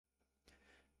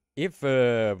if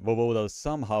Voevoda is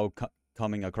somehow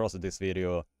coming across this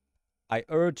video, I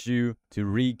urge you to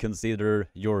reconsider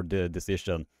your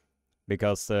decision,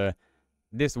 because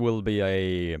this will be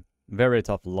a very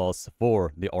tough loss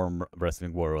for the arm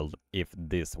wrestling world if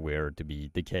this were to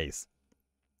be the case.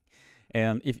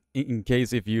 And if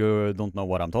you don't know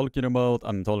what I'm talking about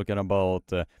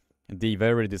the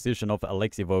very decision of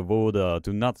Alexei Voevoda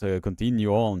to not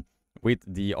continue on with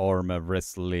the arm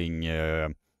wrestling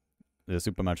the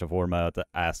super match format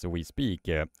as we speak,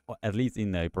 at least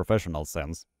in a professional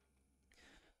sense.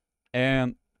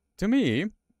 And to me,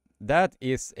 that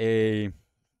is if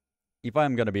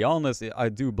I'm gonna be honest, I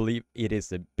do believe it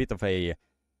is a bit of a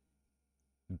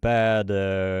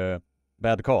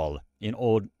bad call in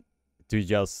order to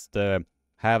just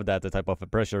have that type of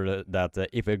pressure that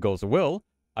if it goes well,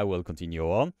 I will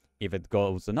continue on. If it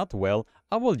goes not well,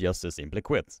 I will just simply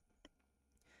quit.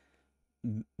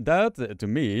 That, to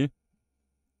me,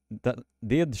 that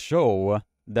did show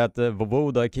that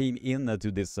Voevoda came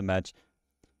into this match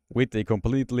with a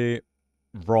completely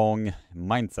wrong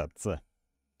mindset.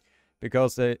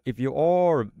 Because if you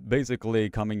are basically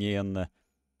coming in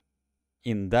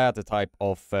that type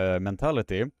of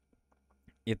mentality,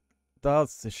 it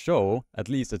does show, at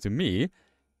least to me,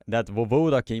 that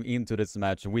Voevoda came into this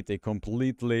match with a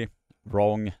completely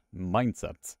wrong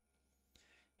mindset.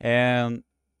 And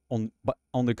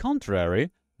on the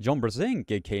contrary, John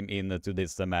Brzenk came into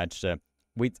this match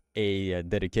with a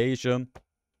dedication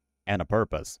and a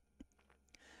purpose.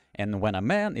 And when a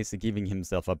man is giving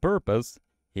himself a purpose,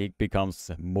 he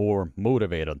becomes more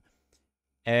motivated.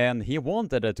 And he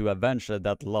wanted to avenge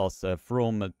that loss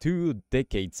from 2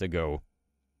 decades ago.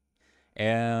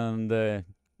 And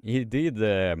he did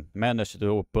manage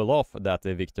to pull off that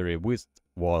victory, which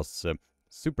was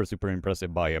super, super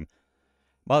impressive by him.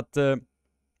 But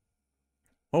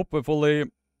hopefully,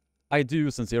 I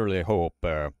do sincerely hope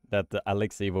that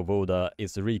Alexei Voevoda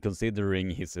is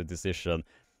reconsidering his decision,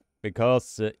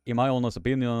 because in my honest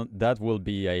opinion, that will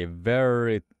be a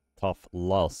very tough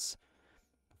loss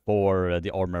for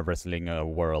the arm wrestling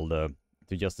world,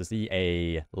 to just see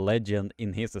a legend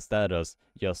in his status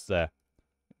just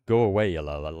go away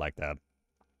like that.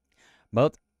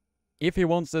 But if he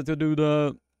wants to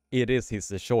do it is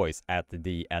his choice at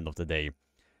the end of the day.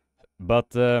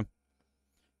 But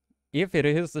if it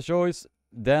is the choice,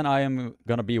 then I am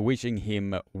gonna be wishing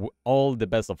him all the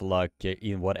best of luck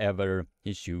in whatever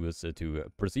he chooses to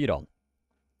proceed on.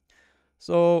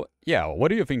 So yeah, what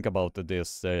do you think about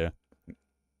this? Do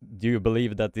you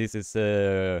believe that this is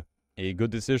a good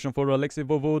decision for Alexei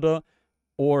Voevoda,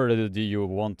 or do you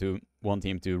want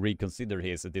him to reconsider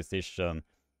his decision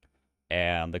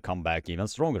and come back even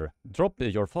stronger? Drop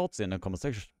your thoughts in the comment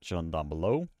section down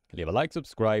below. Leave a like,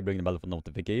 subscribe, ring the bell for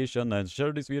notification, and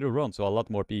share this video around so a lot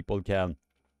more people can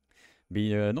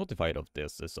be notified of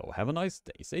this. So have a nice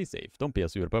day, stay safe, don't be a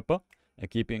surpappa, and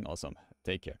keep being awesome.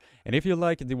 Take care. And if you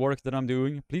like the work that I'm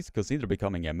doing, please consider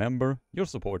becoming a member. Your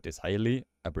support is highly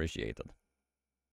appreciated.